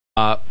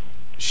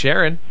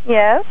Sharon,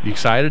 Yes. you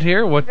excited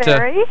here? What?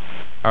 Very.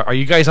 Are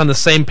you guys on the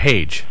same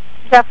page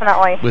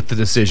Definitely. with the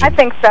decision? I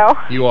think so.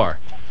 You are.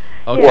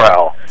 Okay.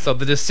 Well, So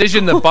the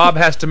decision that Bob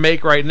has to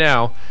make right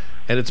now,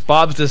 and it's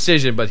Bob's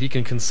decision, but he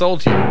can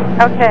consult you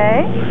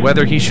Okay.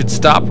 whether he should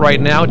stop right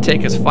now,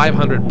 take his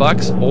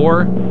 $500,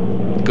 or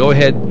go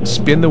ahead,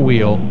 spin the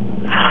wheel,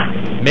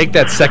 make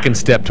that second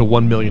step to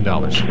 $1 million.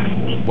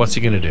 What's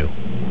he going to do?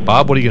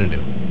 Bob, what are you going to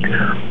do?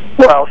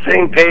 well,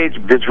 same page.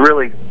 It's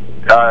really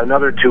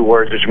another 2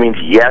 words, which means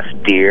yes,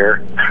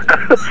 dear.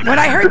 When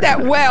I heard that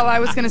well, I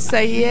was going to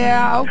say,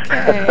 yeah,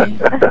 okay.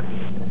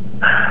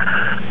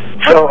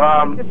 So,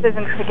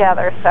 Decisions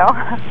together, so.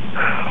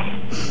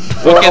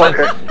 Okay, well,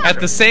 then, at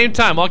the same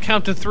time, I'll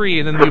count to 3,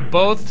 and then you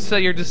both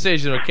say your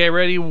decision. Okay,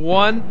 ready?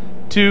 1,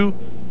 2,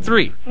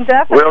 3.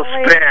 Definitely. we'll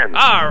spin.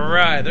 All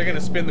right, they're going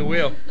to spin the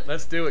wheel.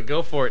 Let's do it.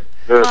 Go for it.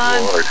 Good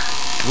on. Lord.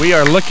 We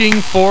are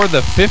looking for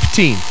the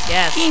 15th.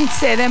 Yes.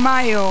 15 de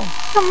mayo.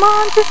 Come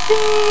on,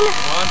 Justine.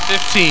 On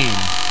 15.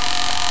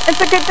 It's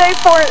a good day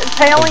for it. It's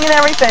hailing and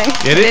everything.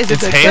 It is. is a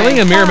It's good hailing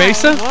day. in Mira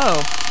Mesa?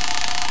 Whoa.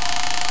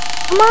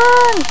 Come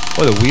on.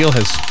 Boy, the wheel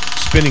has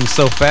spinning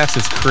so fast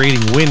it's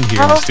creating wind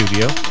here in the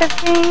studio.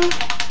 15.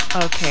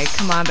 Okay,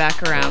 come on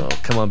back around. Oh,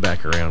 come on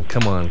back around.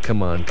 Come on,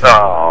 come on, come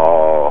on.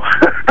 Oh.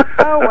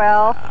 Oh,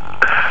 well.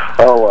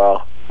 Oh,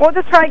 well. We'll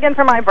just try again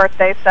for my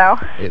birthday, so.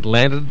 It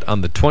landed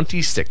on the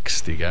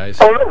 26th, you guys.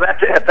 Oh, no,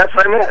 that's it. That's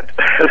what I meant.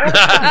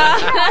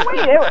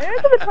 Wait, it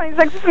is the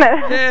 26th, isn't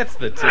it? That's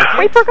the ticket.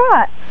 We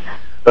forgot.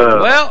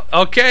 Well,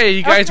 okay,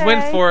 you guys Okay.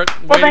 win for it.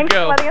 Well, Way to thanks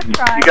go. for letting us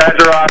try. You guys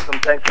are awesome.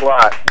 Thanks a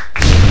lot.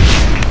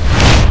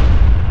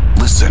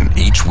 Listen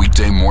each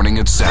weekday morning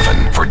at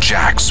 7 for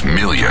Jack's $1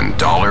 Million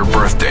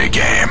Birthday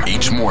Game.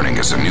 Each morning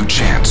is a new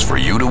chance for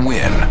you to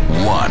win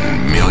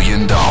 $1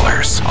 million on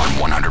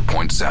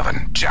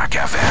 100.7 Jack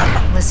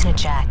FM. Listen to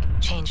Jack.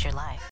 Change your life.